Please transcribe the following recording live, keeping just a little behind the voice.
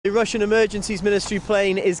The Russian Emergencies Ministry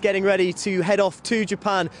plane is getting ready to head off to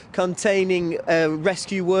Japan, containing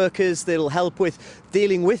rescue workers that'll help with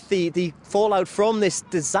dealing with the fallout from this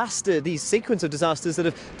disaster, these sequence of disasters that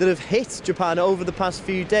have hit Japan over the past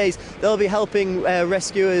few days. They'll be helping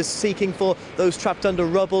rescuers seeking for those trapped under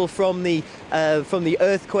rubble from the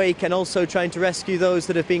earthquake, and also trying to rescue those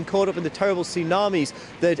that have been caught up in the terrible tsunamis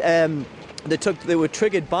that were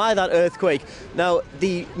triggered by that earthquake. Now,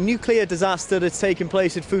 the nuclear disaster that's taken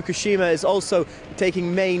place at Fukushima is also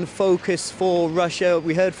taking main focus for Russia.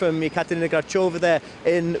 We heard from Ekaterina Garchova there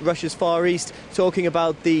in Russia's Far East, talking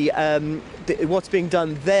about what's being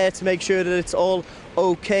done there to make sure that it's all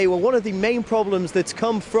okay. Well, one of the main problems that's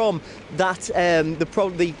come from that,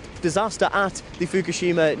 the disaster at the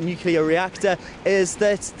Fukushima nuclear reactor, is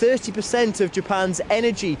that 30% of Japan's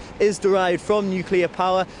energy is derived from nuclear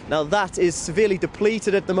power. Now, that is severely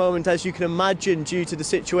depleted at the moment, as you can imagine, due to the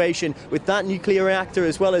situation with that nuclear reactor,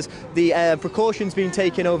 as well as the precautions being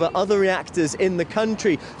taken over other reactors in the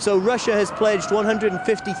country. So Russia has pledged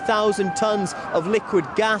 150,000 tons of liquid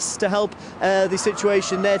gas to help the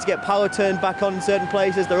situation there, to get power turned back on in certain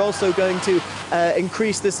places. They're also going to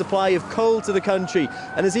increase the supply of coal to the country,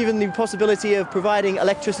 and there's even the possibility of providing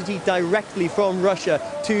electricity directly from Russia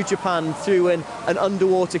to Japan through an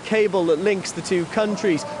underwater cable that links the two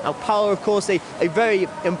countries. Now, power, of course, a very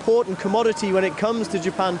important commodity when it comes to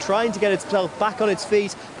Japan trying to get itself back on its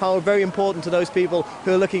feet. Power very important to those people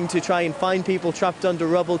who are looking to try and find people trapped under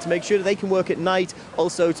rubble, to make sure that they can work at night,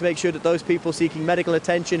 also to make sure that those people seeking medical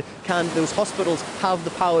attention those hospitals have the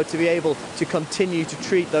power to be able to continue to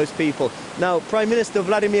treat those people. Now, Prime Minister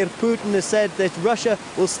Vladimir Putin has said that Russia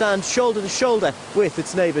will stand shoulder to shoulder with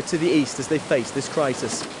its neighbour to the east as they face this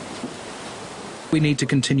crisis. We need to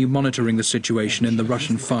continue monitoring the situation in the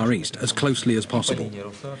Russian Far East as closely as possible.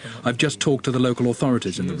 I've just talked to the local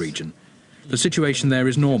authorities in the region. The situation there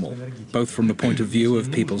is normal, both from the point of view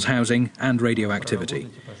of people's housing and radioactivity.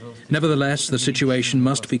 Nevertheless, the situation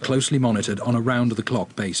must be closely monitored on a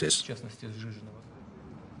round-the-clock basis.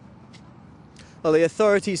 Well, the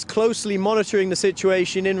authorities closely monitoring the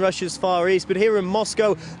situation in Russia's Far East, but here in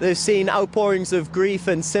Moscow, they've seen outpourings of grief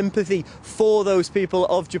and sympathy for those people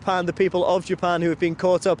of Japan, the people of Japan who have been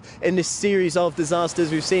caught up in this series of disasters.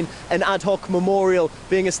 We've seen an ad hoc memorial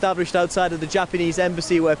being established outside of the Japanese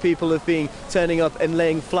embassy, where people have been turning up and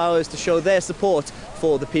laying flowers to show their support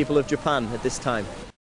for the people of Japan at this time.